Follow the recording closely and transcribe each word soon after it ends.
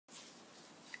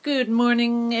Good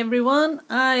morning, everyone.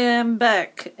 I am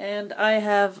back and I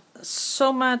have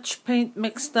so much paint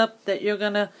mixed up that you're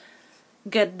gonna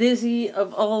get dizzy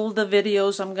of all the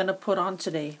videos I'm gonna put on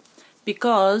today,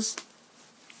 because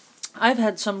I've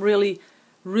had some really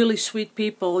sweet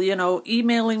people,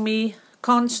 emailing me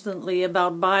constantly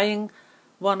about buying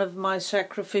one of my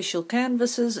sacrificial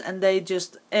canvases, and they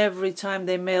just, every time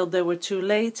they mailed, they were too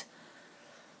late.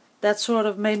 That sort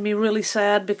of made me really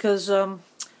sad, because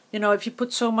if you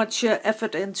put so much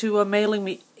effort into mailing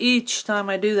me each time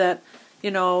I do that,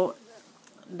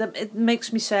 it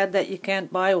makes me sad that you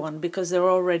can't buy one because they're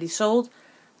already sold.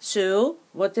 So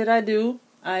what did I do?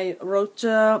 I wrote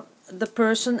the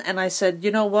person and I said,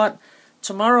 you know what?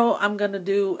 Tomorrow I'm going to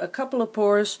do a couple of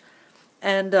pours,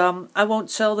 and I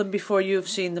won't sell them before you've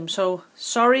seen them. So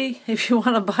sorry if you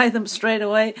want to buy them straight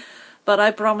away, but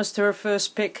I promised her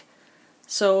first pick.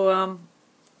 So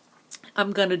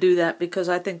I'm gonna do that because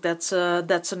I think that's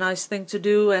a nice thing to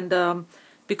do, and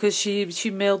because she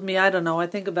mailed me, I don't know, I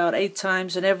think about 8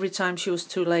 times, and every time she was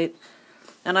too late.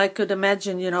 And I could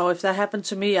imagine, if that happened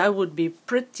to me, I would be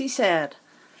pretty sad.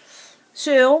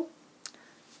 So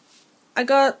I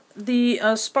got the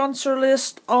sponsor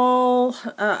list all.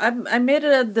 I made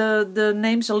it the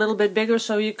names a little bit bigger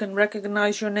so you can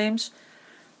recognize your names.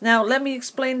 Now let me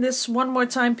explain this one more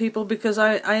time, people, because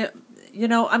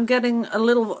I'm getting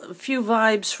a few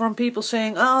vibes from people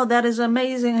saying, oh, that is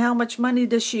amazing, how much money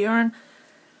does she earn?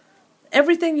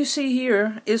 Everything you see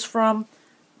here is from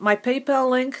my PayPal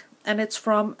link, and it's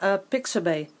from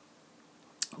Pixabay.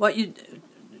 What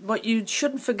you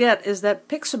shouldn't forget is that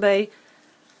Pixabay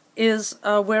is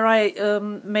where I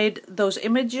made those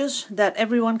images that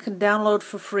everyone can download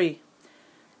for free.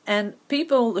 And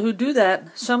people who do that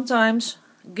sometimes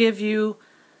give you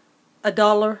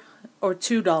 $1 or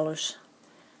 $2.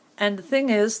 And the thing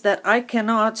is that I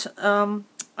cannot,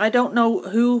 I don't know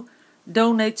who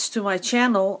donates to my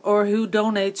channel or who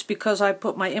donates because I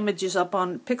put my images up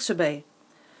on Pixabay.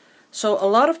 So a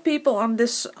lot of people on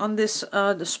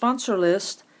the sponsor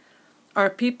list are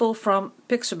people from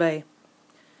Pixabay.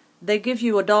 They give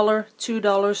you $1,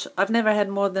 $2. I've never had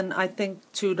more than, I think,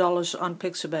 $2 on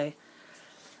Pixabay.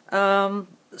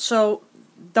 So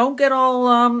don't get all,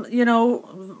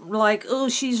 like, oh,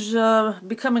 she's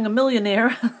becoming a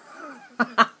millionaire.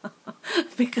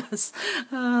 because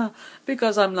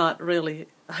I'm not really.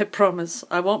 I promise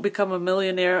I won't become a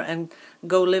millionaire and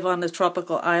go live on a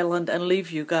tropical island and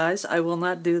leave you guys. I will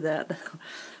not do that.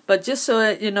 But just so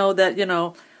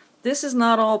that this is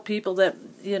not all people that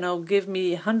give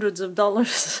me hundreds of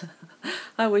dollars.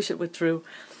 I wish it were true.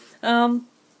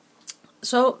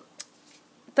 So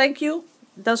thank you.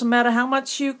 Doesn't matter how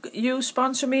much you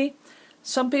sponsor me.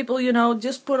 Some people,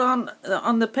 just put on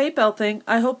the PayPal thing,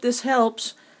 I hope this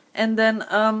helps. And then,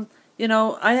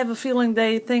 I have a feeling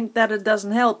they think that it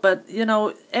doesn't help. But,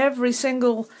 every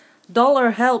single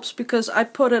dollar helps because I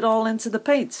put it all into the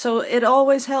paint. So it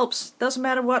always helps. Doesn't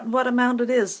matter what amount it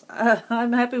is.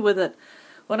 I'm happy with it.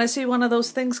 When I see one of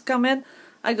those things come in,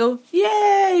 I go,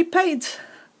 yay, paint!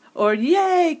 Or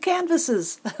yay,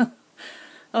 canvases!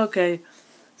 Okay.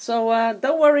 So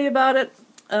don't worry about it.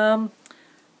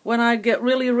 When I get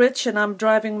really rich and I'm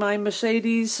driving my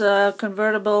Mercedes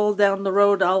convertible down the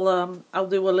road, I'll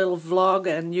do a little vlog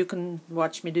and you can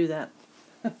watch me do that.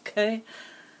 Okay.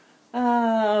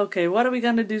 Okay. What are we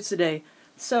gonna do today?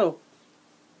 So,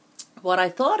 what I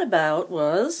thought about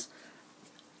was,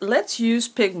 let's use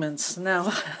pigments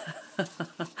now.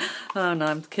 Oh no,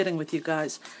 I'm kidding with you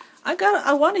guys.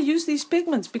 I want to use these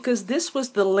pigments because this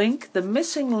was the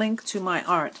missing link to my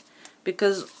art.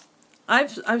 Because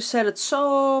I've said it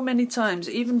so many times,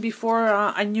 even before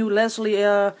I knew Leslie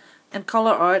and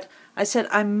color art. I said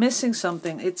I'm missing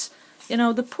something. It's,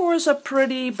 the pours are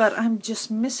pretty, but I'm just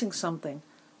missing something.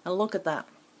 And look at that.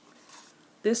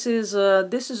 This is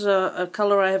a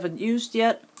color I haven't used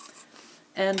yet,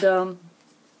 and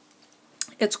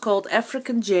it's called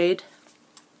African Jade.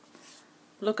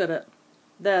 Look at it.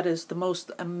 That is the most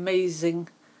amazing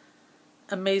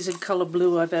color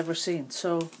blue I've ever seen.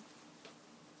 So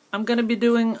I'm going to be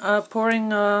doing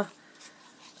pouring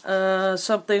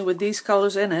something with these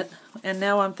colors in it, and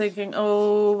now I'm thinking,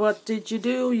 oh, what did you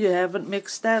do? You haven't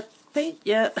mixed that paint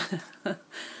yet.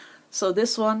 So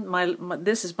this one,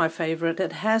 this is my favorite.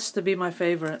 It has to be my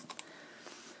favorite.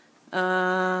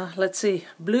 Let's see,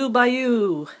 Blue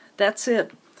Bayou. That's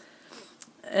it.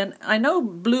 And I know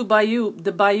Blue Bayou.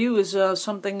 The Bayou is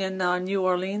something in New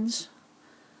Orleans,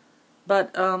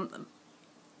 but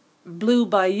Blue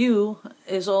Bayou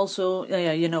is also,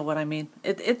 yeah, you know what I mean.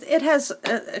 It has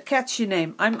a catchy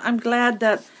name. I'm glad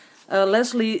that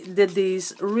Leslie did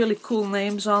these really cool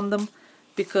names on them,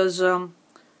 because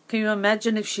Can you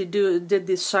imagine if she did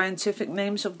the scientific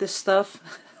names of this stuff?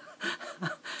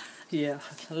 Yeah,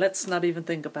 let's not even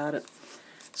think about it.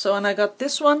 So, and I got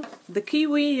this one, the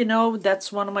kiwi, you know, that's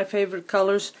one of my favorite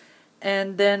colors.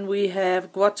 And then we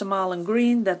have Guatemalan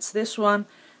green, that's this one.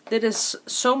 That is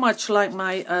so much like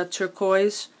my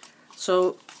turquoise.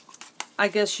 So, I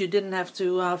guess you didn't have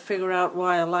to figure out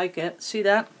why I like it. See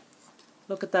that?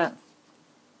 Look at that.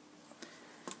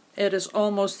 It is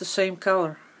almost the same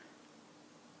color.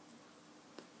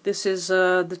 This is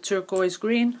the turquoise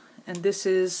green, and this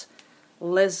is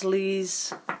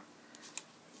Leslie's,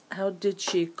 how did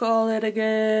she call it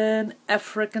again?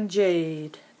 African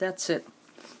jade. That's it.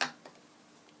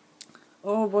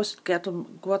 Or was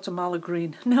it Guatemala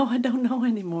green? No, I don't know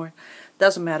anymore.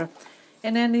 Doesn't matter.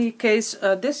 In any case,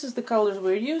 this is the colors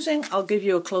we're using. I'll give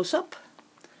you a close-up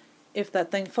if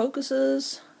that thing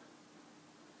focuses.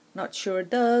 Not sure it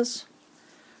does.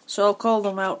 So I'll call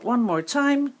them out one more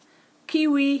time.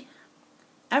 Kiwi,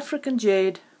 African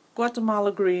jade,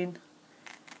 Guatemala green,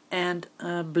 and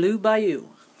Blue Bayou.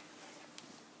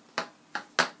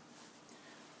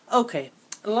 Okay,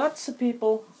 lots of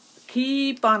people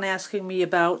keep on asking me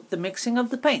about the mixing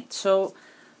of the paint. So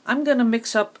I'm going to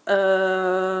mix up,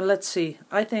 let's see,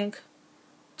 I think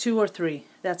 2 or 3.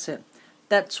 That's it.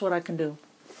 That's what I can do.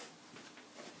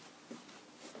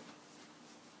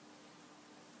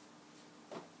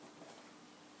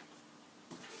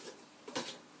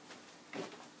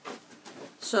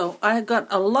 So I got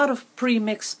a lot of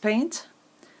pre-mixed paint.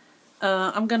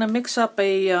 I'm gonna mix up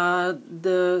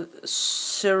the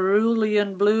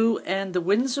cerulean blue and the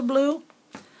Windsor blue.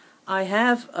 I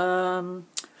have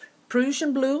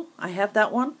Prussian blue, I have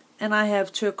that one, and I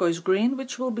have turquoise green,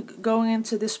 which will be going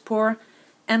into this pour,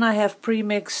 and I have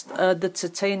pre-mixed the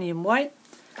titanium white.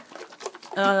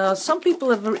 Some people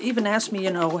have even asked me,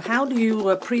 you know, how do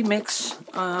you pre-mix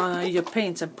your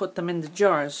paints and put them in the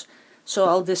jars? So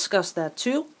I'll discuss that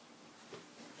too.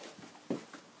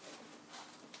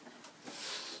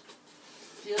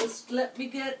 Just let me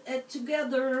get it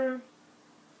together.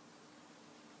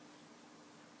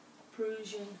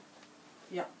 Prussian,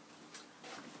 yeah.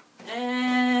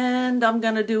 And I'm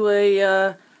gonna do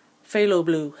a phthalo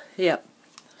blue. Yeah,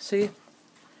 see,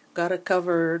 got it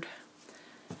covered.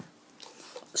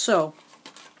 So,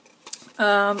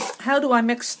 how do I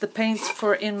mix the paint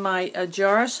for in my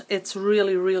jars? It's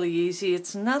really, really easy.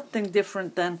 It's nothing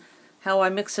different than how I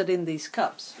mix it in these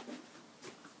cups.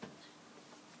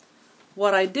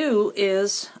 What I do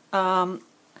is,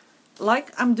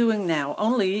 like I'm doing now,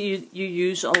 only you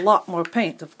use a lot more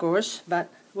paint, of course, but,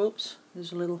 whoops,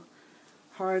 there's a little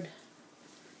hard,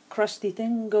 crusty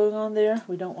thing going on there.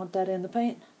 We don't want that in the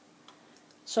paint.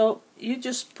 So, you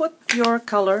just put your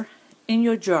color in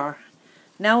your jar.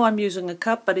 Now I'm using a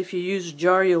cup, but if you use a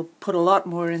jar, you'll put a lot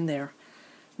more in there.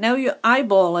 Now you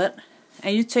eyeball it,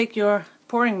 and you take your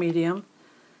pouring medium,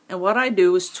 and what I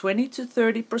do is 20 to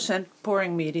 30%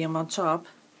 pouring medium on top,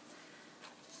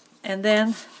 and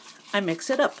then I mix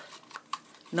it up.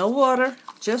 No water,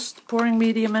 just pouring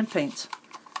medium and paint.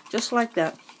 Just like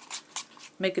that.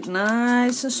 Make it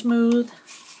nice and smooth.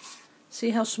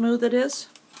 See how smooth it is?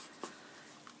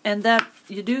 And that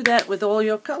you do that with all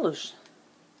your colors.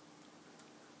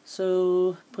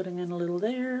 So, putting in a little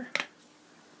there,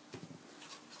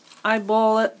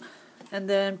 eyeball it, and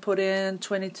then put in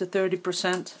 20 to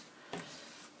 30%,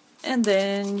 and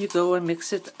then you go and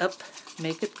mix it up,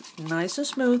 make it nice and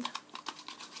smooth.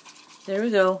 There we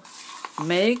go.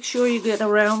 Make sure you get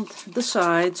around the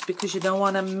sides because you don't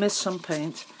want to miss some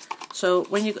paint. So,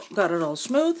 when you got it all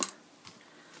smooth,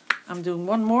 I'm doing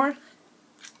one more,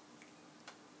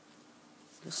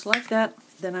 just like that,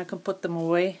 then I can put them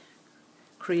away.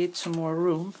 Create some more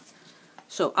room.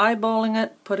 So eyeballing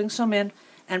it, putting some in,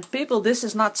 and people, this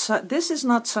is not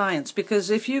science, because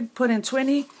if you put in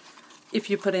 20, if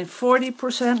you put in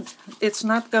 40%, it's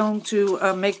not going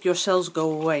to make your cells go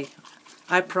away.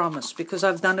 I promise, because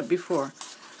I've done it before.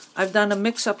 I've done a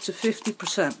mix up to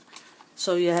 50%.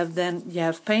 So you have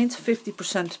paint,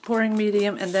 50% pouring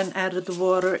medium, and then added the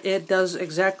water. It does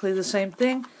exactly the same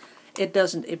thing. It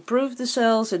doesn't improve the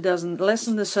cells, it doesn't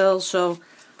lessen the cells, so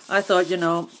I thought, you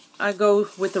know, I go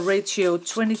with the ratio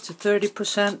 20 to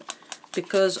 30%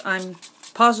 because I'm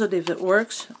positive it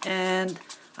works, and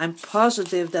I'm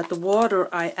positive that the water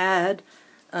I add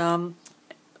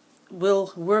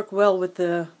will work well with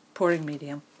the pouring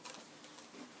medium.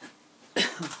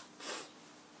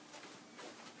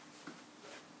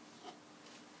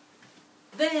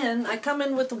 Then I come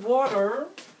in with the water.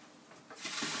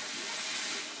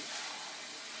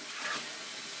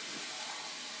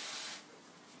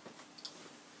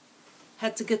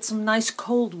 Had to get some nice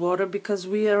cold water because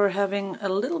we are having a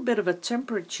little bit of a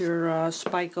temperature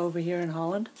spike over here in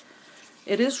Holland.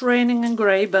 It is raining and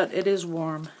gray, but it is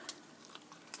warm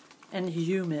and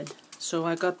humid. So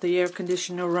I got the air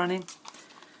conditioner running.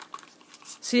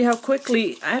 See how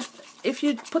quickly, if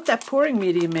you put that pouring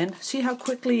medium in, see how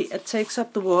quickly it takes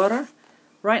up the water?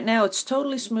 Right now it's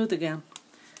totally smooth again.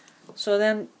 So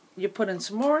then you put in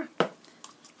some more.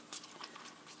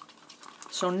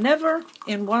 So never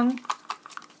in one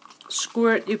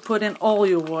squirt you put in all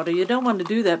your water. You don't want to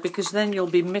do that because then you'll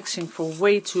be mixing for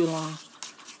way too long.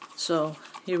 So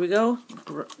here we go,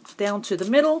 down to the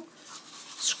middle,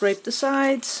 scrape the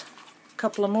sides, a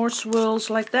couple of more swirls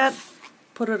like that,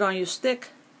 put it on your stick,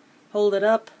 hold it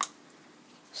up,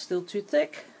 still too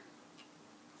thick,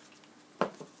 a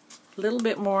little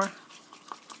bit more.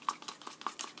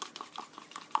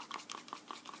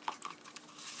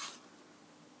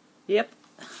 Yep,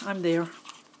 I'm there.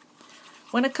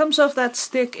 When it comes off that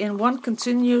stick in one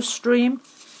continuous stream,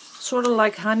 sort of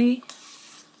like honey,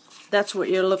 that's what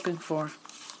you're looking for.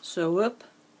 So whoop,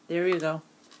 there you go.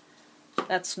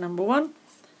 That's number one.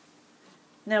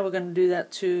 Now we're going to do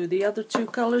that to the other two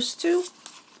colors too.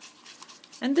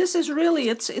 And this is really,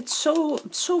 it's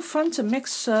so fun to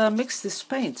mix this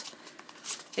paint.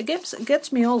 It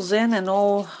gets me all zen and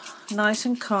all nice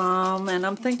and calm, and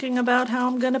I'm thinking about how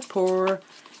I'm going to pour,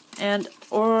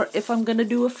 or if I'm going to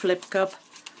do a flip cup,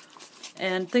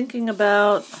 and thinking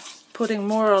about putting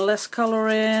more or less color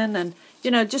in, and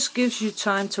it just gives you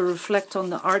time to reflect on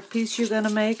the art piece you're going to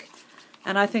make,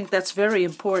 and I think that's very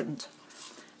important.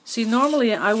 See,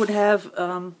 normally I would have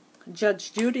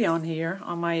Judge Judy on here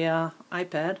on my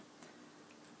iPad,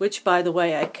 which by the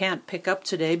way I can't pick up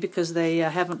today because they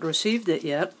haven't received it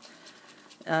yet.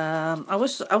 I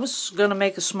was going to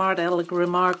make a smart aleck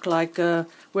remark like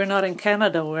we're not in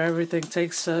Canada where everything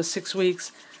takes 6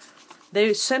 weeks.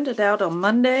 They sent it out on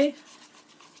Monday,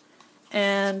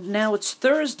 and now it's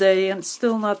Thursday and it's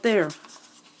still not there.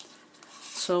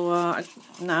 So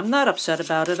no, I'm not upset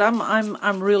about it.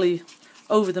 I'm really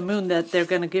over the moon that they're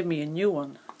going to give me a new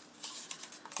one.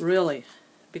 Really,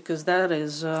 because that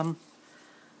is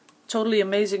totally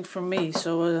amazing for me.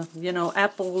 So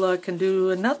Apple can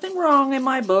do nothing wrong in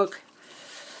my book.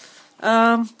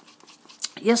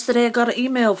 Yesterday I got an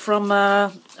email from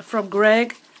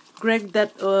Greg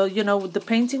that the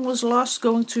painting was lost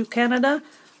going to Canada.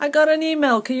 I got an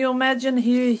email. Can you imagine?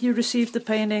 He received the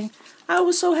painting. I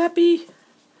was so happy.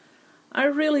 I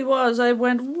really was. I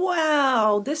went,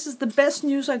 wow, this is the best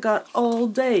news I got all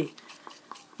day.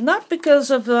 Not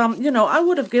because of, I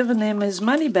would have given him his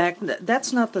money back.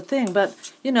 That's not the thing. But,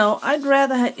 I'd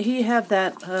rather he have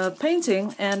that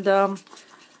painting. And,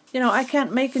 I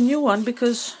can't make a new one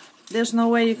because there's no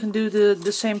way you can do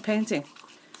the same painting.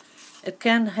 It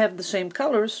can have the same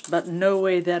colors, but no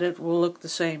way that it will look the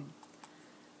same.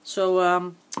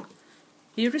 So,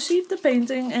 he received the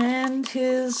painting and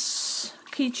his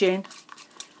keychain,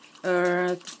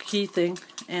 or key thing,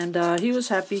 and he was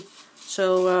happy.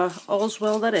 So all's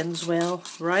well that ends well,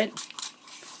 right?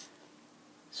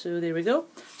 So there we go.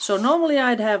 So normally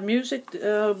I'd have music,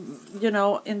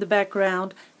 in the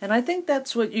background, and I think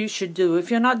that's what you should do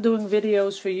if you're not doing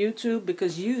videos for YouTube,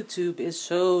 because YouTube is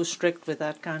so strict with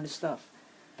that kind of stuff.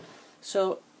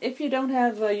 So if you don't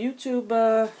have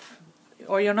YouTube,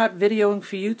 or you're not videoing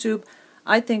for YouTube,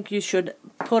 I think you should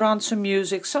put on some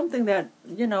music, something that,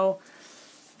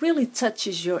 really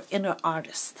touches your inner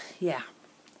artist. Yeah.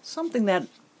 Something that,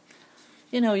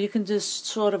 you can just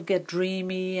sort of get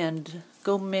dreamy and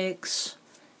go mix,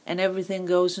 and everything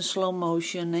goes in slow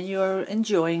motion and you're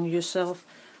enjoying yourself.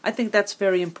 I think that's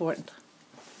very important.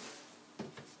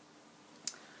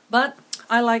 But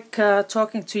I like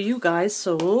talking to you guys,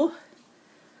 so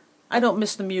I don't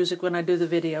miss the music when I do the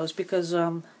videos because,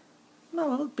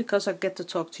 because I get to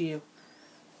talk to you.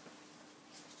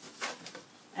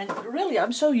 And really,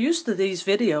 I'm so used to these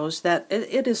videos that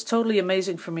it is totally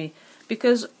amazing for me.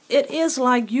 Because it is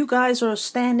like you guys are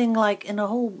standing like in a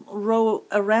whole row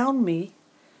around me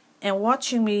and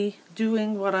watching me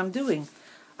doing what I'm doing.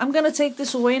 I'm going to take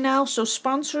this away now. So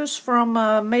sponsors from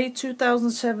May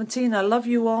 2017, I love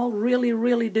you all. Really,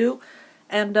 really do.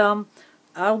 And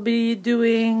I'll be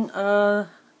doing 4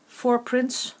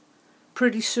 prints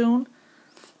pretty soon.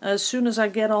 As soon as I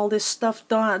get all this stuff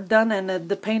done and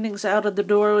the paintings out of the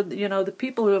door, the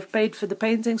people who have paid for the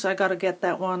paintings, I gotta get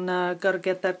that one, gotta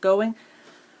get that going.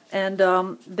 And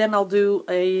then I'll do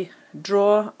a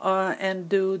draw and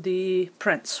do the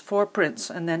prints, 4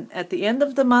 prints. And then at the end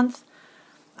of the month,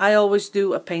 I always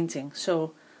do a painting.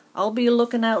 So I'll be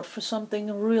looking out for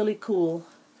something really cool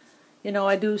you know,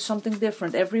 I do something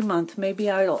different every month. Maybe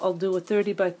I'll do a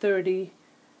 30 by 30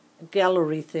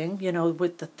 gallery thing, you know,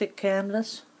 with the thick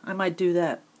canvas. I might do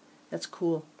that. That's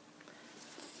cool.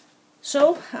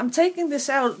 So I'm taking this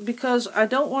out because I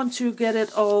don't want to get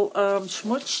it all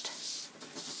smushed,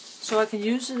 so I can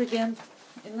use it again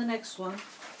in the next one.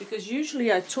 Because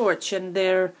usually I torch and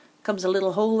there comes a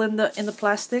little hole in the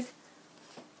plastic,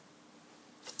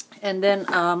 and then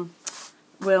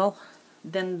well,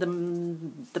 then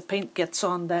the paint gets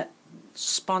on that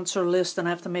sponsor list and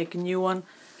I have to make a new one.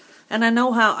 And I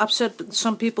know how upset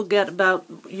some people get about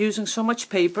using so much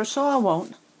paper, so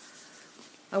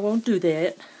I won't do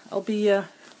that. I'll be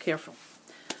careful.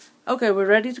 Okay, we're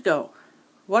ready to go.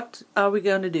 What are we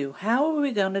going to do? How are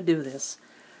we going to do this?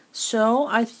 So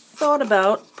I thought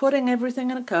about putting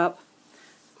everything in a cup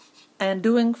and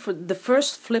doing for the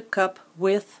first flip cup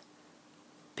with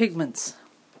pigments.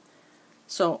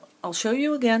 So I'll show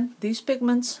you again these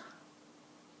pigments.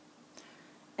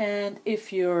 And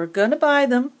if you're going to buy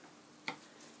them,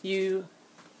 you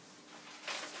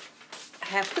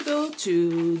have to go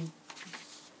to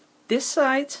this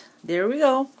site, there we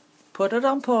go, put it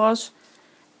on pause,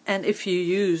 and if you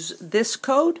use this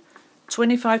code,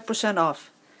 25% off.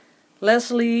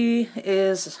 Leslie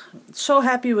is so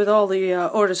happy with all the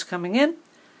orders coming in.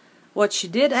 What she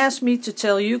did ask me to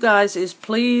tell you guys is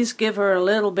please give her a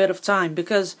little bit of time,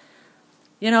 because,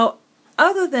 you know,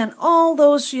 other than all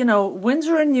those, you know,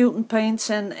 Winsor & Newton paints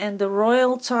and the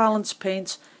Royal Talents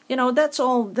paints, you know, that's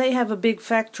all, they have a big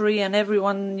factory and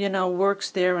everyone, you know,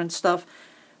 works there and stuff.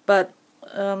 But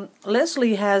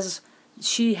Leslie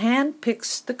she hand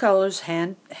picks the colors,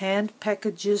 hand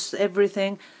packages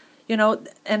everything, you know,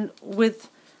 and with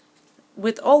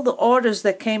all the orders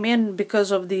that came in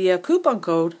because of the coupon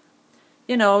code,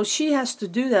 you know, she has to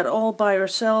do that all by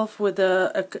herself with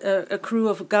a crew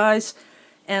of guys,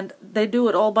 and they do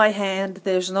it all by hand.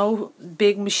 There's no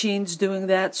big machines doing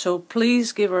that, so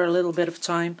please give her a little bit of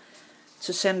time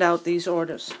to send out these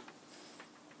orders.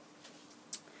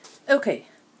 Okay.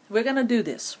 We're going to do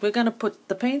this. We're going to put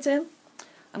the paint in.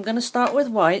 I'm going to start with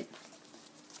white.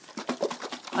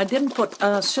 I didn't put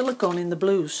silicone in the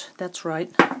blues. That's right.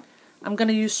 I'm going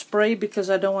to use spray because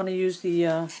I don't want to use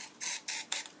the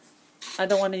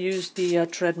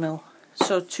treadmill.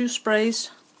 So 2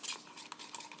 sprays.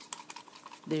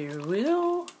 There we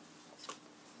go.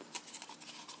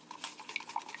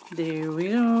 There we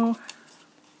go.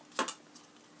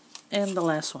 And the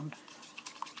last one.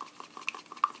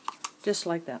 Just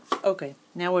like that. Okay,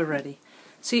 now we're ready.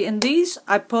 See, in these,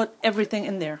 I put everything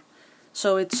in there.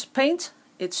 So it's paint,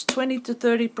 it's 20 to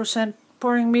 30%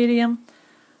 pouring medium.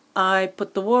 I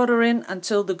put the water in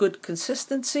until the good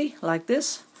consistency, like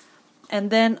this.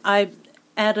 And then I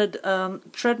added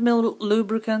treadmill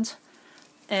lubricant,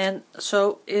 and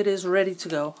so it is ready to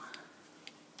go.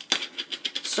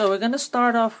 So we're going to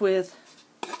start off with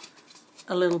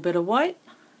a little bit of white.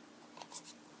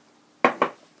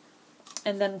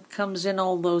 And then comes in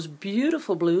all those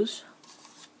beautiful blues.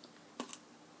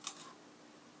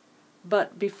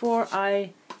 But before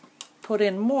I put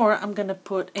in more, I'm going to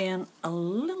put in a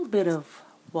little bit of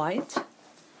white.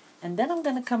 And then I'm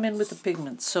going to come in with the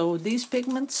pigments. So these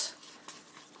pigments,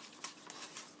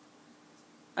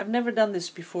 I've never done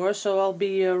this before, so I'll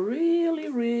be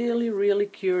really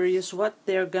curious what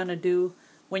they're going to do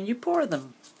when you pour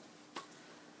them.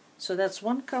 So that's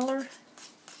one color.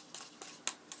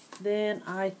 Then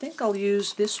I think I'll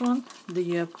use this one,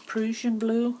 the Prussian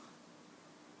blue.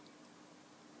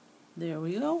 There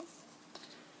we go.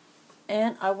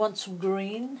 And I want some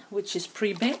green, which is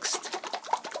pre-mixed,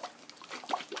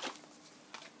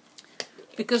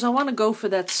 because I want to go for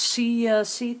that sea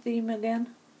theme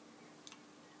again.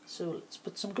 So let's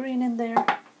put some green in there.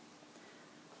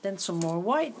 Then some more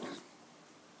white.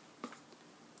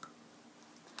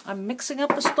 I'm mixing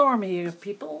up a storm here,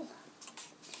 people.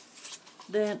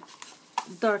 Then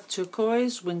dark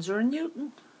turquoise, Winsor &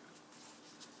 Newton.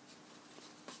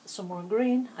 Some more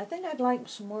green. I think I'd like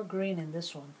some more green in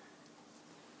this one.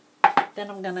 Then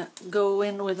I'm going to go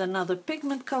in with another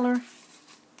pigment color.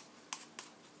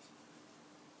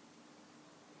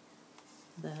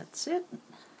 That's it.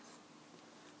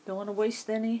 Don't want to waste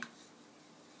any.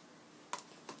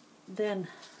 Then,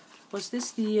 was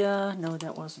this the, no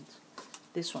that wasn't.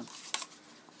 This one.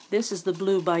 This is the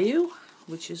Blue Bayou,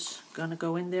 which is gonna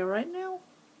go in there right now.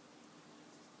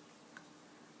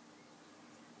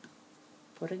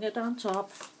 Putting it on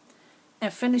top.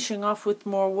 And finishing off with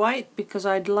more white, because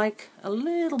I'd like a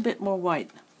little bit more white.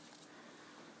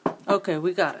 Okay,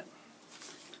 we got it.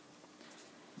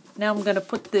 Now I'm gonna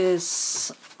put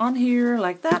this on here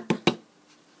like that.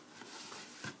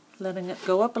 Letting it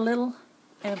go up a little.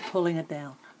 and pulling it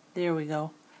down. There we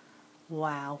go.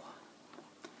 Wow.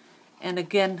 And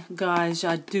again, guys,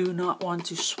 I do not want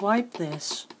to swipe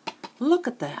this. Look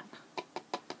at that.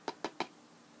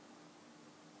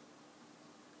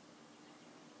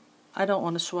 I don't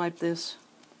want to swipe this.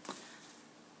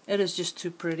 It is just too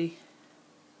pretty.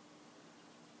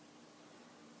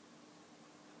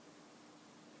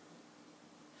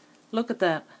 Look at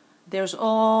that. There's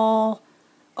all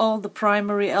the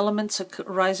primary elements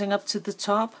rising up to the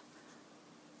top.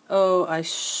 Oh, I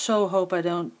so hope I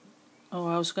don't. Oh,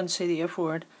 I was going to say the F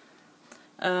word.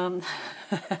 Can't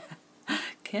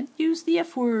use the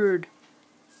F word.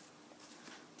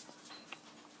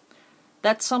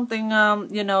 That's something,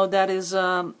 you know, that is,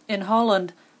 in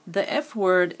Holland, the F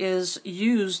word is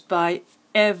used by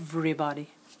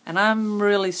everybody. And I'm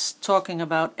really talking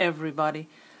about everybody.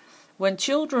 When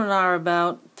children are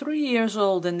about 3 years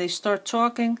old and they start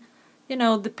talking, you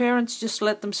know, the parents just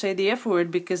let them say the F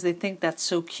word because they think that's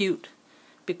so cute.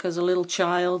 Because a little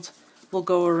child will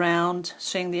go around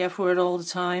saying the F word all the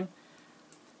time.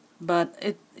 But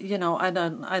it, you know, I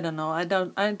don't know. I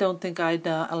don't think I'd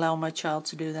allow my child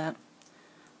to do that.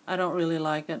 I don't really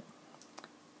like it.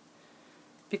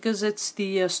 Because it's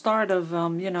the start of,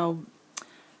 you know,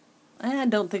 I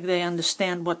don't think they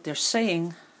understand what they're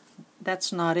saying.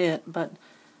 That's not it, but,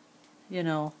 you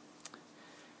know,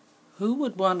 who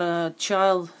would want a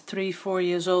child 3, 4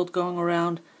 years old going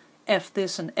around F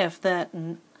this and F that,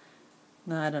 and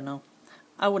no, I don't know.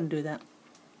 I wouldn't do that.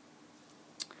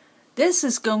 This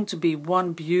is going to be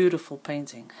one beautiful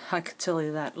painting. I can tell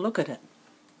you that. Look at it.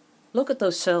 Look at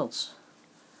those cells.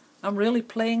 I'm really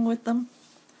playing with them.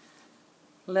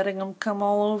 Letting them come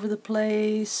all over the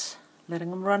place.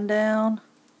 Letting them run down.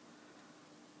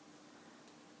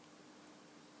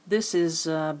 This is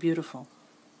beautiful.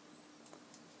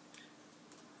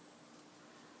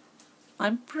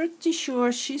 I'm pretty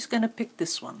sure she's going to pick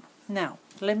this one. Now,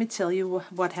 let me tell you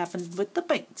what happened with the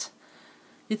paint.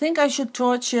 You think I should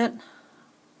torch it?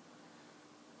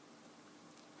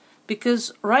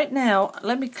 Because right now,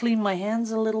 let me clean my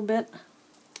hands a little bit.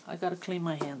 I gotta clean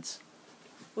my hands.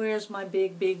 Where's my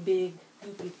big goopy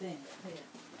thing? Here.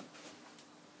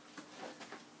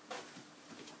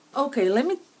 Okay,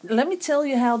 let me tell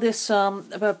you how this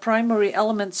primary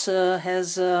elements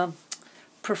has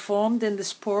performed in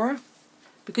this pour.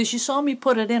 Because you saw me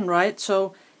put it in, right?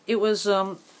 So it was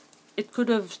it could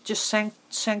have just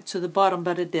sank to the bottom,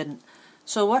 but it didn't.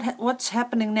 So what's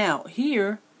happening now?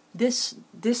 Here, this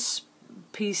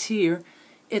piece here,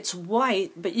 it's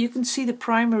white, but you can see the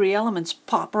primary elements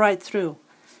pop right through.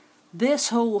 This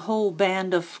whole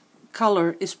band of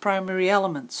color is primary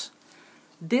elements.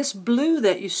 This blue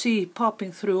that you see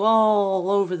popping through all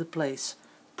over the place,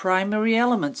 primary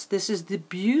elements. This is the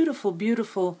beautiful,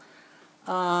 beautiful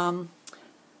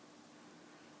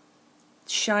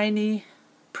shiny,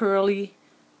 pearly,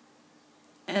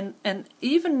 and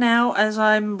even now as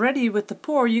I'm ready with the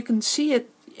pour, you can see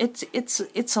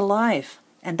it's alive.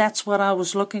 And that's what I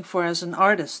was looking for as an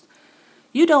artist.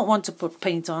 You don't want to put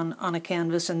paint on a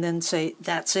canvas and then say,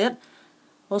 that's it.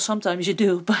 Well, sometimes you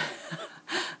do, but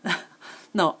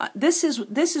no, this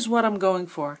is what I'm going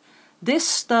for. This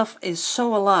stuff is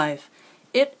so alive.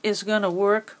 It is going to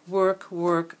work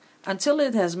until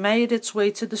it has made its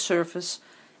way to the surface.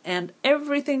 And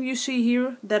everything you see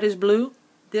here that is blue,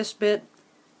 this bit,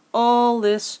 all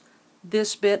this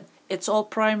bit, it's all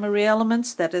primary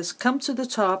elements that has come to the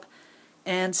top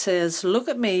and says, look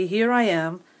at me, here I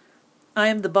am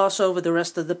the boss over the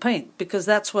rest of the paint, because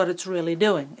that's what it's really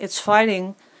doing. It's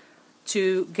fighting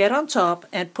to get on top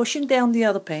and pushing down the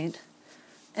other paint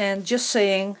and just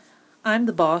saying, I'm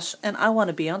the boss and I want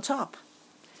to be on top.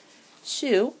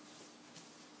 So,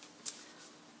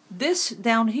 this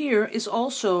down here is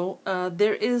also,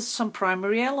 there is some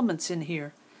primary elements in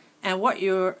here. And what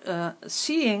you're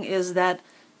seeing is that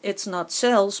it's not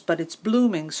cells, but it's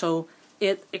blooming. So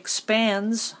it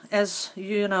expands as,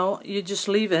 you know, you just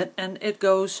leave it and it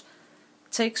goes,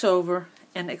 takes over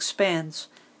and expands.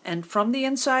 And from the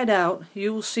inside out,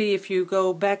 you will see, if you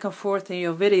go back and forth in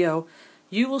your video,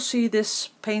 you will see this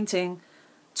painting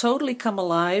totally come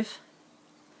alive.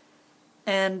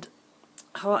 And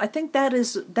I think that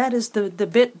is the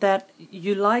bit that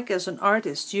you like as an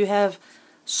artist. You have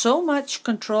so much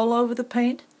control over the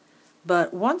paint,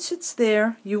 but once it's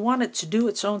there, you want it to do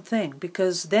its own thing,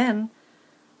 because then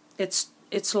it's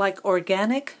like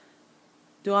organic.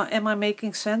 Am I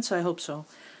making sense? I hope so.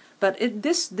 But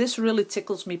this really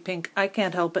tickles me pink. I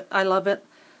can't help it. I love it.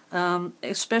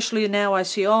 Especially now I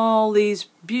see all these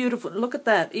beautiful, look at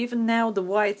that. Even now the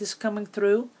white is coming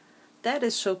through. That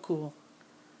is so cool.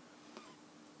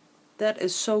 That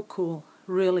is so cool,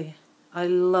 really. I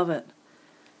love it.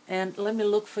 And let me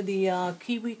look for the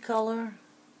kiwi color.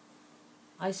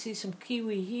 I see some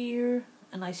kiwi here,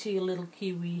 and I see a little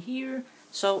kiwi here.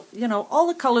 So, you know, all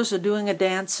the colors are doing a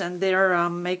dance, and they're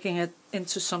making it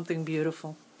into something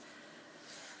beautiful.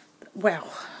 Wow,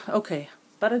 okay.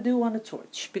 But I do want a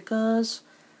torch, because...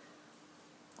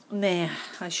 Nah,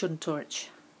 I shouldn't torch.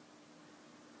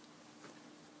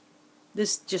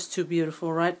 This is just too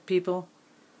beautiful, right, people?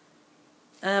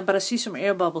 But I see some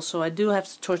air bubbles, so I do have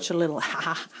to torch a little.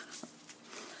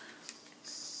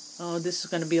 Oh, this is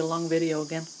going to be a long video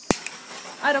again.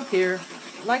 I don't care.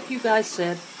 Like you guys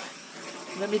said,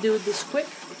 let me do this quick,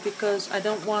 because I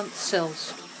don't want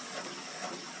cells.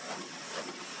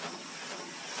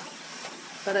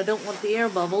 But I don't want the air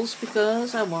bubbles,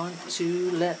 because I want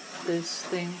to let this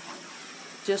thing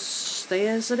just stay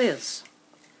as it is.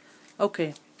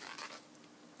 Okay.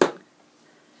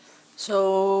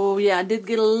 So, yeah, I did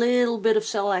get a little bit of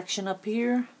cell action up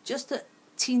here. Just a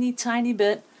teeny tiny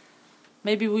bit.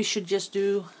 Maybe we should just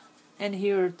do, and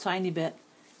here a tiny bit.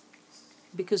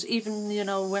 Because even, you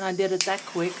know, when I did it that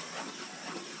quick.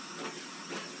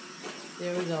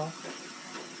 There we go.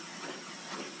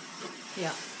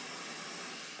 Yeah.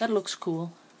 That looks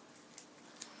cool.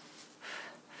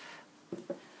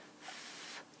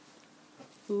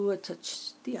 Ooh, I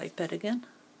touched the iPad again.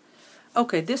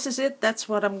 Okay, this is it. That's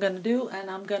what I'm going to do. And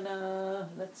I'm going to,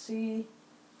 let's see,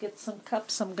 get some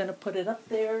cups. I'm going to put it up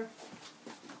there.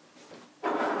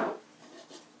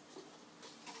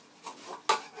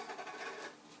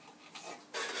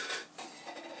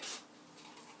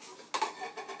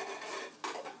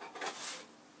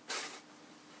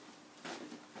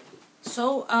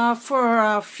 So,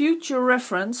 for future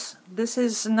reference, this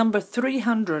is number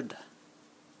 300.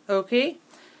 Okay?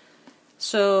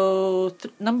 So,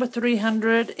 number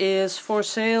 300 is for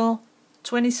sale,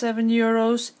 27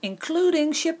 euros,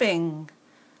 including shipping,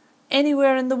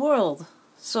 anywhere in the world.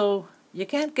 So, you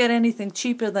can't get anything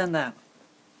cheaper than that.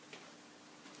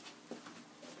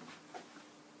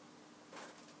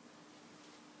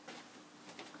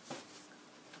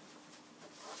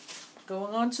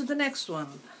 Going on to the next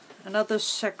one. Another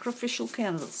sacrificial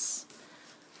canvas.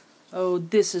 Oh,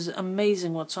 this is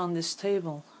amazing what's on this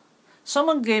table.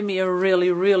 Someone gave me a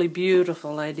really, really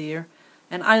beautiful idea.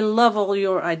 And I love all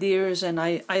your ideas, and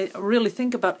I really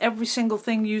think about every single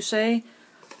thing you say.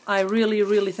 I really,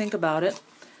 really think about it.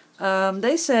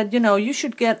 They said, you know, you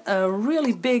should get a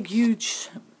really big, huge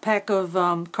pack of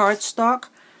cardstock.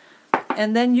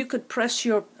 And then you could press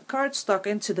your cardstock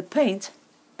into the paint.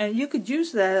 And you could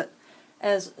use that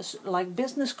as like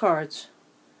business cards.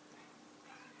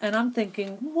 And I'm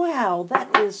thinking, wow,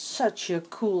 that is such a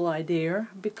cool idea,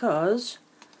 because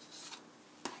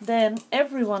then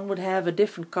everyone would have a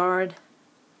different card.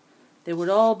 They would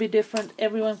all be different.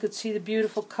 Everyone could see the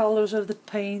beautiful colors of the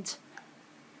paint.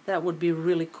 That would be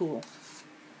really cool.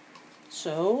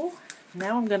 So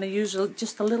now I'm going to use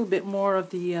just a little bit more of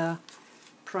the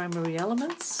primary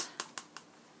elements,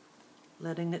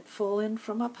 letting it fall in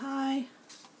from up high.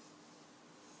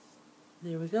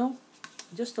 There we go.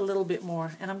 Just a little bit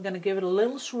more, and I'm going to give it a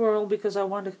little swirl because I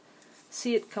want to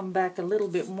see it come back a little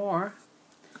bit more.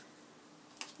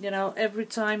 You know, every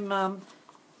time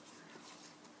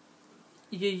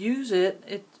you use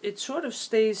it, it sort of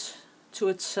stays to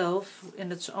itself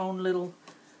in its own little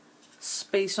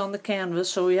space on the canvas,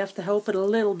 so we have to help it a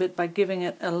little bit by giving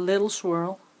it a little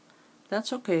swirl.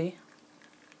 That's okay.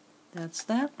 That's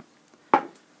that.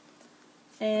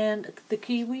 And the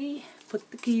kiwi,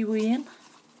 put the kiwi in.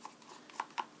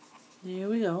 There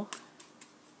we go.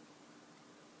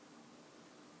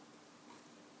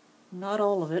 Not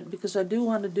all of it, because I do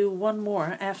want to do one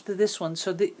more after this one.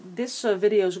 So this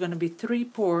video is going to be 3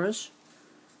 pours.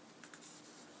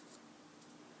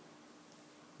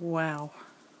 Wow.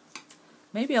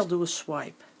 Maybe I'll do a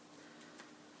swipe.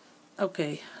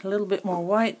 Okay, a little bit more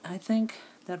white, I think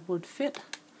that would fit.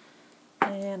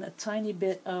 And a tiny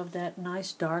bit of that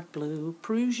nice dark blue,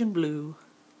 Prussian blue,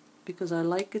 because I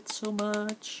like it so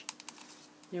much.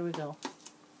 Here we go.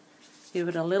 Give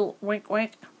it a little wink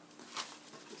wink.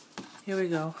 Here we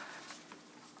go.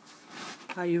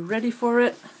 Are you ready for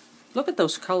it? Look at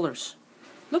those colors.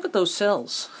 Look at those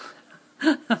cells.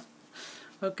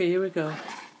 Okay, here we go.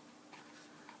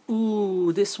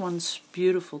 Ooh, this one's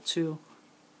beautiful too.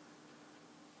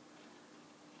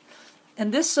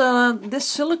 And this this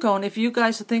silicone, if you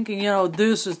guys are thinking, you know,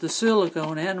 this is the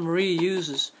silicone Annemarie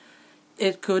uses,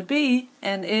 it could be,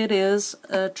 and it is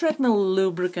a treadmill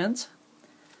lubricant.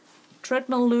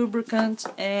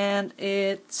 And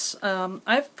it's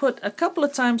I've put a couple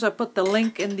of times. I put the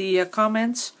link in the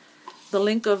comments, the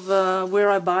link of where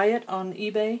I buy it on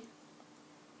eBay.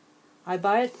 I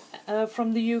buy it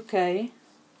from the UK,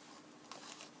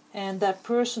 and that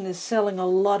person is selling a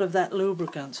lot of that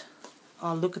lubricant.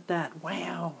 Oh, look at that.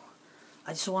 Wow.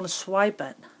 I just want to swipe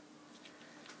it.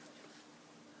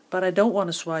 But I don't want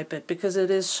to swipe it because it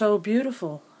is so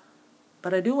beautiful.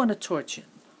 But I do want to torch it.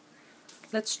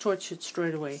 Let's torch it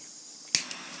straight away.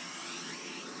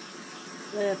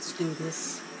 Let's do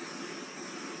this.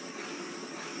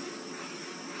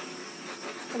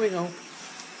 There we go.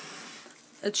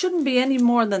 It shouldn't be any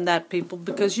more than that, people,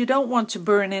 because you don't want to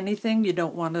burn anything. You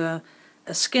don't want a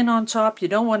skin on top. You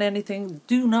don't want anything.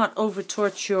 Do not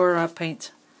over-torch your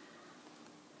paint.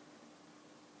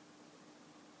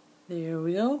 There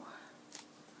we go.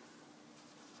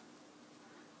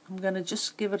 I'm going to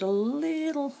just give it a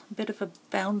little bit of a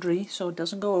boundary so it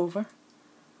doesn't go over.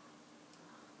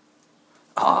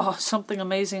 Oh, something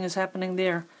amazing is happening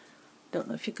there. Don't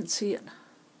know if you can see it.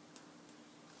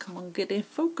 Come on, get in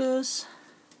focus.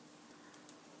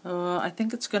 I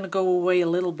think it's going to go away a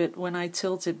little bit when I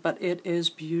tilt it, but it is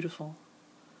beautiful.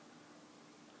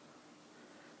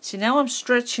 See, now I'm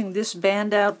stretching this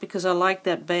band out because I like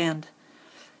that band.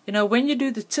 You know, when you do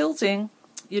the tilting,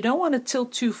 you don't want to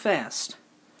tilt too fast.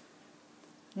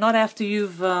 Not after you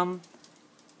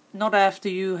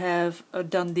have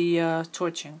done the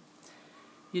torching.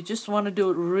 You just want to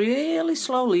do it really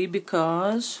slowly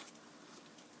because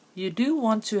you do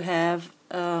want to have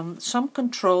some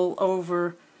control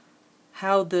over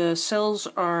how the cells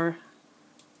are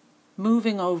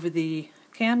moving over the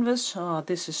canvas. Oh,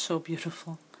 this is so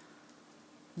beautiful.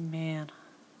 Man.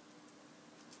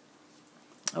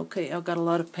 Okay, I've got a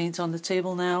lot of paint on the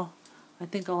table now. I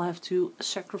think I'll have to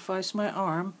sacrifice my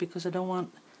arm because I don't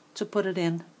want to put it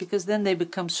in, because then they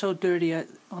become so dirty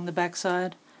on the back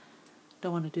side.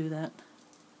 Don't want to do that.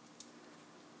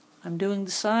 I'm doing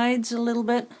the sides a little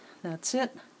bit. That's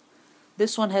it.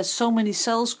 This one has so many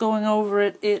cells going over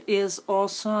it. It is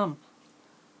awesome.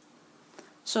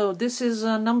 So this is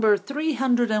number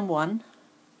 301.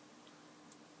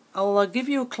 I'll give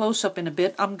you a close-up in a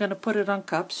bit. I'm going to put it on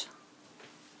cups.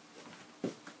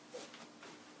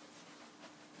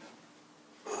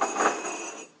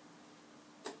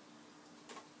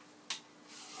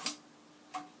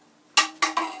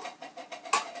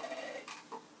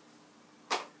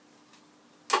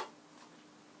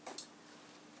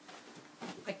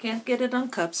 I can't get it on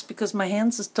cups because my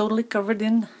hands is totally covered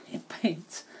in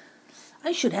paint.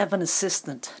 I should have an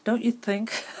assistant, don't you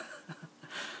think?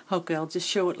 Okay, I'll just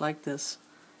show it like this.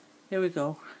 Here we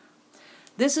go.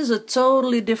 This is a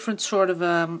totally different sort of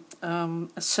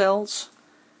cells,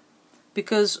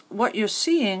 because what you're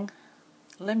seeing,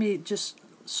 let me just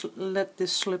let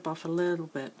this slip off a little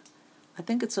bit. I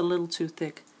think it's a little too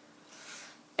thick.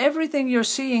 Everything you're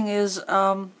seeing is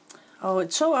oh,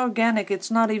 it's so organic, it's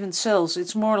not even cells.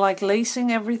 It's more like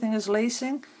lacing. Everything is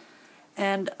lacing.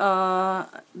 And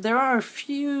there are a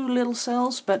few little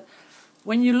cells, but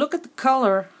when you look at the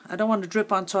color, I don't want to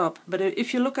drip on top, but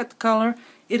if you look at the color,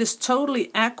 it is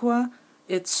totally aqua.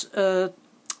 It's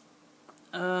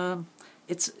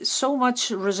so much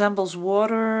resembles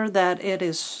water that it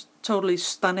is totally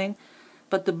stunning.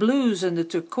 But the blues and the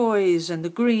turquoise and the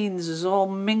greens is all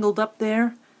mingled up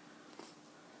there.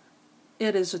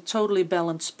 It is a totally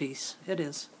balanced piece. It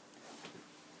is.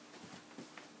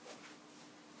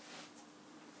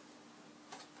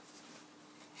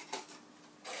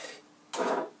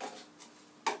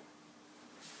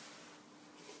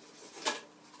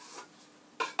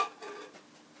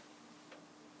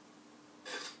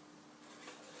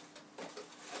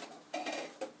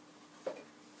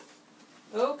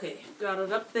 Okay, got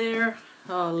it up there.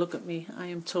 Oh, look at me. I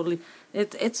am totally...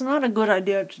 It's not a good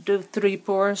idea to do 3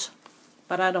 pours.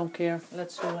 But I don't care.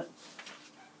 Let's do it.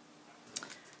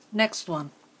 Next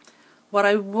one. What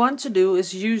I want to do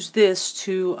is use this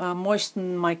to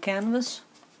moisten my canvas.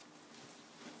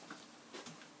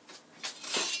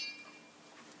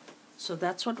 So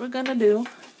that's what we're going to do.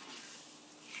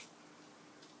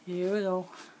 Here we go.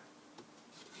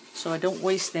 So I don't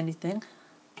waste anything.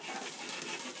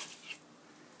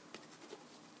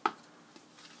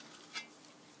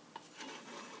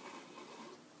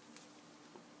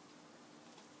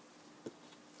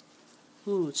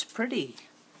 Ooh, it's pretty.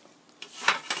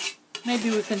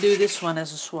 Maybe we can do this one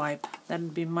as a swipe. That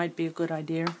might be a good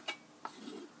idea.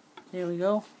 There we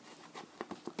go.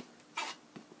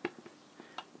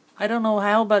 I don't know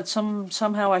how, but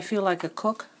somehow I feel like a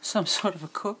cook. Some sort of a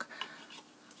cook.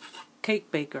 Cake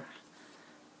baker.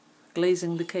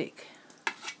 Glazing the cake.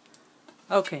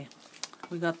 Okay,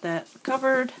 we got that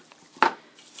covered.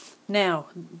 Now,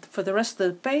 for the rest of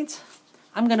the paint,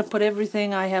 I'm going to put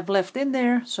everything I have left in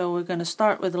there. So we're going to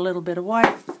start with a little bit of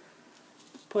white.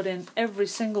 put in every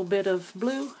single bit of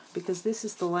blue because this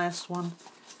is the last one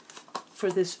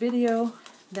for this video.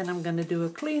 Then I'm going to do a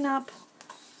cleanup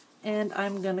and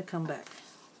I'm going to come back.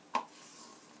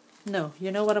 No,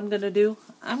 you know what I'm going to do?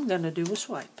 I'm going to do a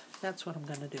swipe. That's what I'm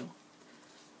going to do.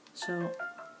 So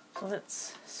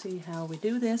let's see how we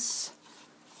do this.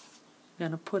 I'm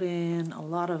going to put in a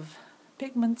lot of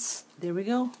pigments. There we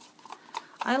go.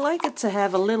 I like it to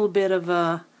have a little bit of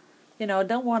a, you know, I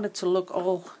don't want it to look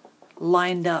all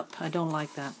lined up. I don't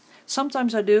like that.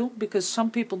 Sometimes I do because some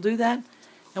people do that.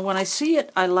 And when I see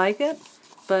it, I like it.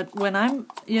 But when I'm,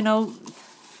 you know,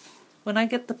 when I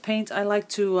get the paint, I like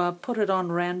to put it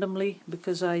on randomly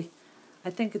because I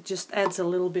think it just adds a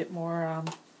little bit more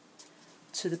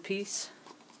to the piece.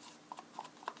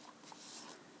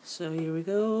 So here we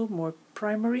go, more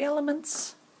primary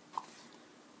elements.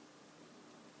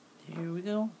 Here we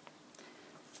go.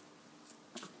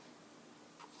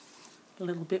 A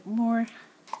little bit more.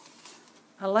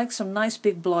 I like some nice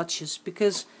big blotches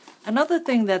because another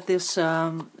thing that this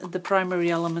the primary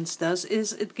elements does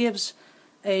is it gives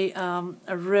a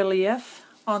relief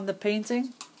on the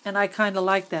painting, and I kind of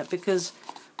like that because,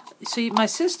 see, my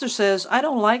sister says I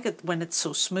don't like it when it's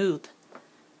so smooth.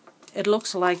 It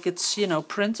looks like it's, you know,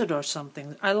 printed or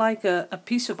something. I like a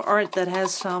piece of art that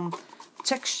has some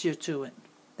texture to it.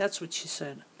 That's what she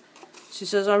said. She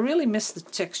says I really miss the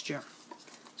texture.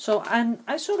 So, and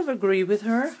I sort of agree with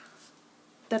her.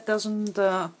 That doesn't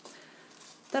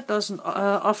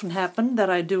often happen that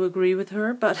I do agree with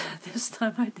her, but this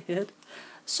time I did.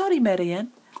 Sorry,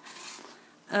 Marianne.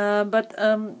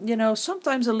 You know,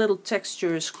 sometimes a little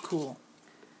texture is cool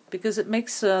because it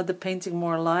makes the painting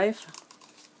more alive.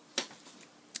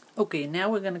 Okay, now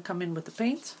we're going to come in with the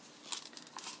paint.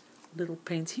 Little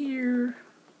paint here.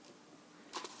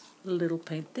 Little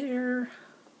paint there.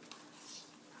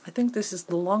 I think this is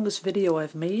the longest video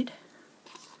I've made.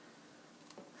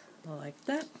 Like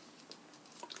that.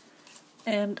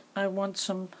 And I want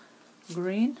some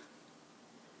green.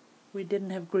 We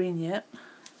didn't have green yet.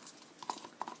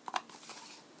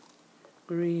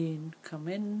 Green, come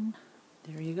in.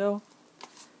 There you go.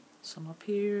 Some up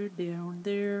here, down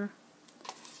there.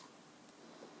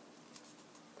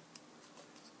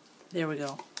 There we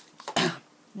go.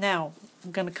 Now,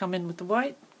 I'm going to come in with the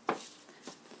white.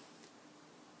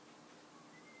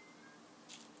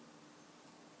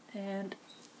 And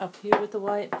up here with the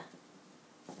white.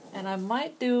 And I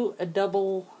might do a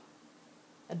double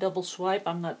swipe.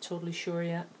 I'm not totally sure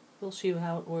yet. We'll see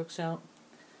how it works out.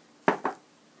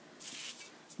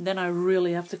 Then I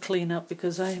really have to clean up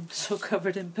because I am so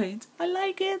covered in paint. I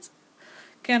like it.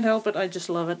 Can't help it. I just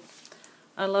love it.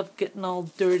 I love getting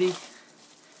all dirty.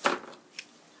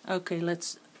 Okay,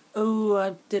 let's...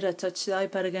 Oh, did I touch the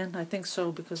iPad again? I think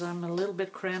so, because I'm a little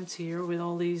bit cramped here with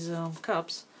all these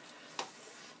cups.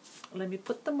 Let me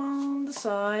put them on the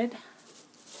side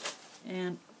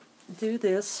and do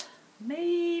this.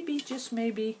 Maybe, just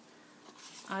maybe,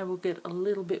 I will get a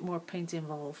little bit more paint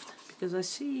involved, because I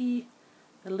see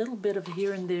a little bit of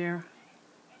here and there.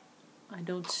 I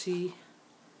don't see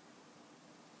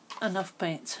enough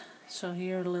paint. So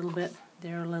here a little bit,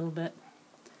 there a little bit.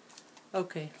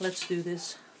 Okay, let's do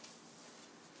this.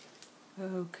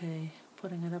 Okay,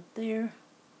 putting it up there.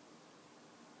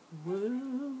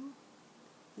 Whoa.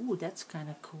 Ooh, that's kind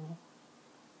of cool.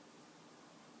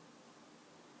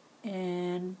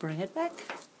 And bring it back.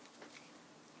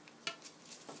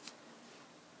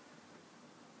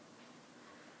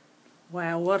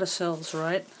 Wow, what a cells,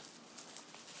 right?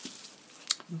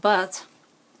 But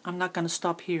I'm not going to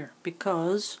stop here,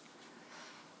 because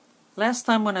last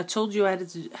time when I told you I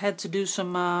had to do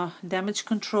some damage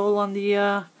control on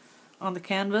the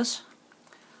canvas,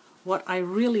 what I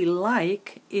really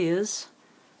like is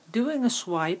doing a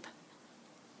swipe,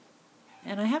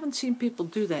 and I haven't seen people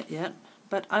do that yet,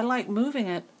 but I like moving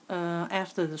it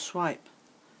after the swipe.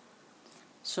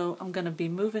 So I'm going to be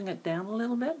moving it down a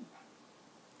little bit.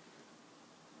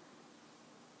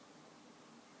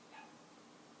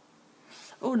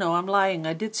 Oh no, I'm lying.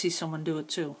 I did see someone do it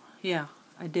too. Yeah,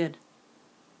 I did.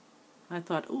 I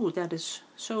thought, ooh, that is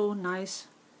so nice.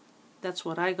 That's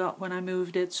what I got when I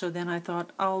moved it. So then I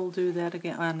thought, I'll do that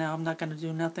again. No, I'm not going to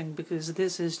do nothing because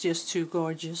this is just too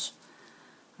gorgeous.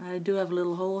 I do have a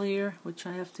little hole here, which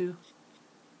I have to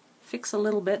fix a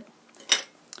little bit.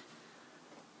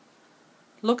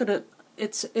 Look at it.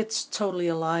 It's totally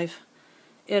alive.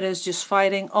 It is just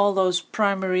fighting. All those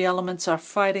primary elements are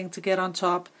fighting to get on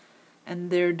top.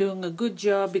 And they're doing a good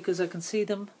job because I can see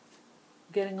them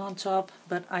getting on top.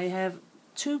 But I have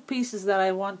two pieces that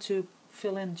I want to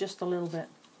fill in just a little bit.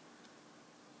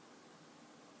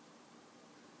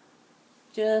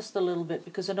 Just a little bit,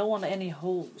 because I don't want any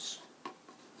holes.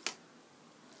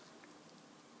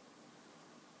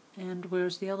 And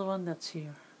where's the other one? That's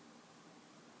here.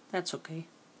 That's okay.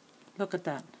 Look at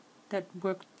that. That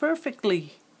worked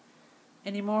perfectly.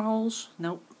 Any more holes?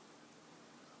 Nope.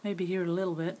 Maybe here a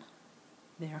little bit.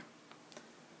 There.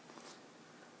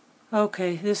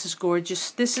 Okay, this is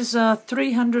gorgeous. This is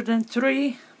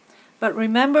 303. But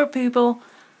remember, people,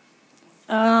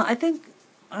 I think,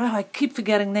 I keep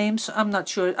forgetting names. I'm not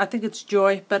sure. I think it's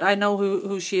Joy, but I know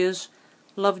who she is.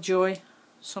 Love Joy.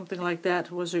 Something like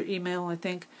that was her email, I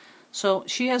think. So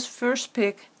she has first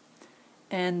pick,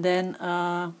 and then,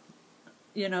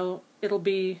 you know, it'll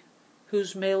be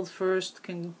who's mailed first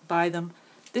can buy them.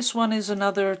 This one is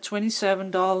another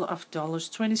 $27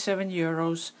 27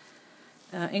 euros,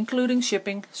 including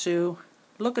shipping. So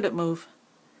look at it move.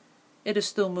 It is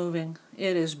still moving.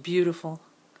 It is beautiful.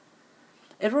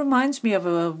 It reminds me of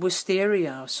a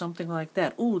wisteria or something like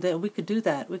that. Ooh, we could do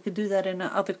that. We could do that in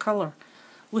another color.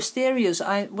 Wisterias.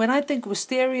 When I think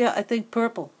wisteria, I think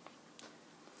purple.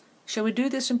 Shall we do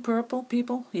this in purple,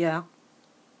 people? Yeah.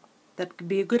 That could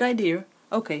be a good idea.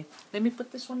 Okay, let me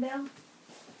put this one down.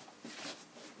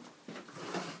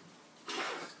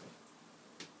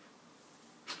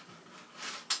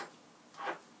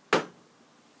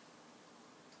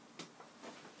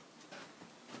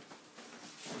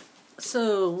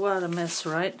 So, what a mess,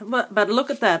 right? But look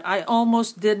at that. I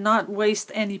almost did not waste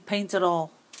any paint at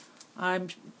all. I'm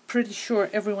pretty sure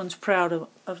everyone's proud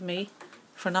of me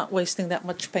for not wasting that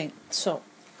much paint. So,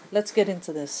 let's get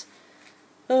into this.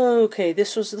 Okay,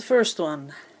 this was the first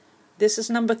one. This is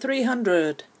number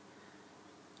 300.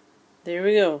 There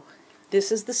we go.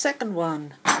 This is the second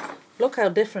one. Look how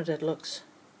different it looks.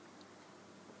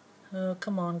 Oh,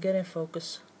 come on, get in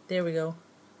focus. There we go.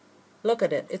 Look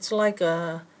at it. It's like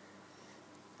a...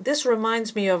 This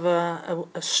reminds me of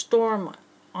a storm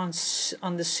on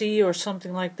the sea or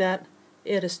something like that.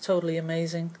 It is totally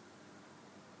amazing.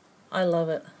 I love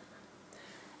it.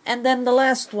 And then the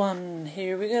last one.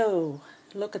 Here we go.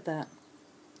 Look at that.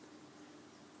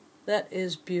 That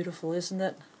is beautiful, isn't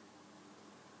it?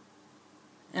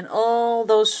 And all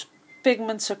those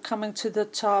pigments are coming to the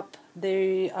top.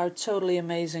 They are totally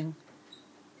amazing.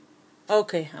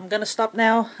 Okay, I'm gonna stop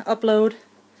now. Upload.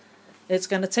 It's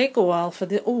gonna take a while for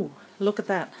the... Oh, look at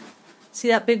that. See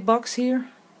that big box here?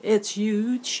 It's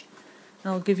huge.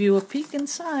 I'll give you a peek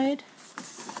inside.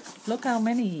 Look how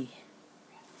many.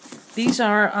 These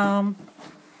are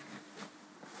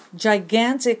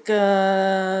gigantic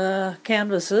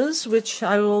canvases, which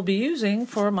I will be using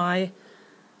for my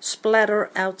splatter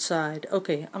outside.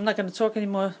 Okay, I'm not going to talk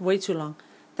anymore. Way too long.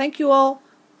 Thank you all.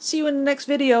 See you in the next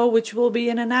video, which will be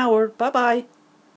in an hour. Bye bye.